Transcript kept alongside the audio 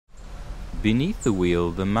Beneath the wheel,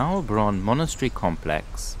 the Maulbronn Monastery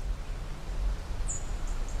complex.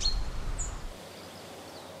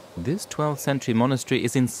 This 12th century monastery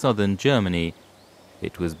is in southern Germany.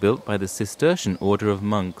 It was built by the Cistercian order of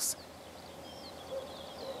monks.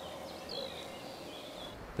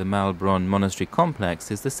 The Maulbronn Monastery complex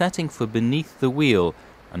is the setting for Beneath the Wheel,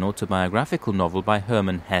 an autobiographical novel by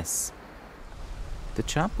Hermann Hesse. The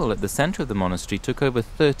chapel at the center of the monastery took over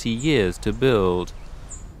 30 years to build.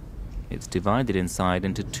 It's divided inside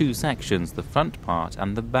into two sections, the front part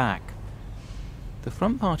and the back. The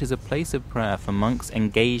front part is a place of prayer for monks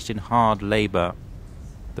engaged in hard labor.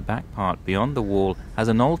 The back part, beyond the wall, has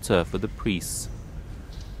an altar for the priests.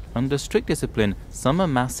 Under strict discipline, summer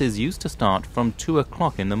masses used to start from 2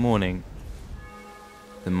 o'clock in the morning.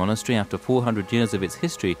 The monastery, after 400 years of its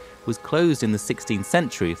history, was closed in the 16th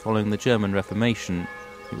century following the German Reformation.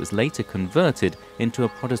 It was later converted into a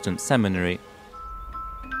Protestant seminary.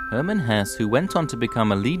 Hermann Hesse, who went on to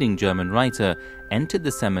become a leading German writer, entered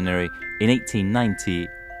the seminary in 1890.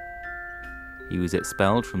 He was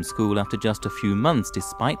expelled from school after just a few months,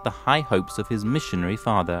 despite the high hopes of his missionary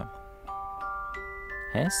father.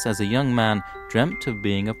 Hesse, as a young man, dreamt of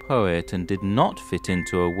being a poet and did not fit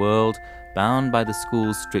into a world bound by the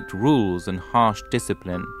school's strict rules and harsh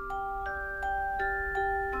discipline.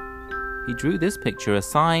 He drew this picture, a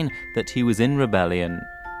sign that he was in rebellion.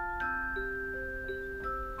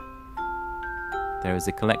 There is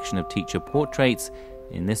a collection of teacher portraits.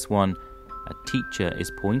 In this one, a teacher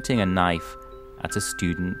is pointing a knife at a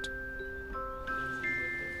student.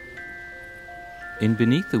 In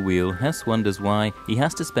Beneath the Wheel, Hesse wonders why he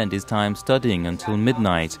has to spend his time studying until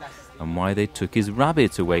midnight and why they took his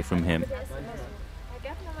rabbit away from him.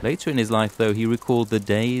 Later in his life, though, he recalled the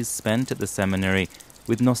days spent at the seminary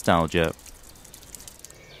with nostalgia.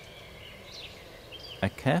 A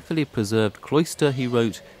carefully preserved cloister, he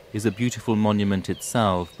wrote, is a beautiful monument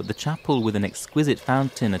itself, but the chapel with an exquisite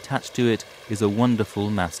fountain attached to it is a wonderful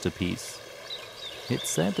masterpiece. It's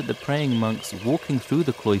said that the praying monks walking through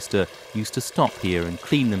the cloister used to stop here and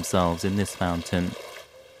clean themselves in this fountain.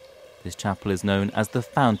 This chapel is known as the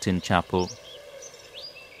Fountain Chapel.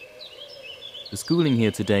 The schooling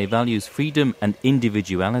here today values freedom and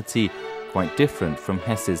individuality, quite different from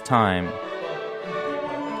Hesse's time.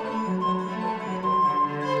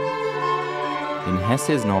 In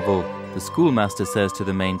Hesse's novel, the schoolmaster says to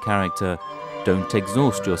the main character, "Don't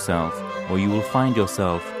exhaust yourself, or you will find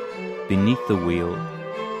yourself beneath the wheel."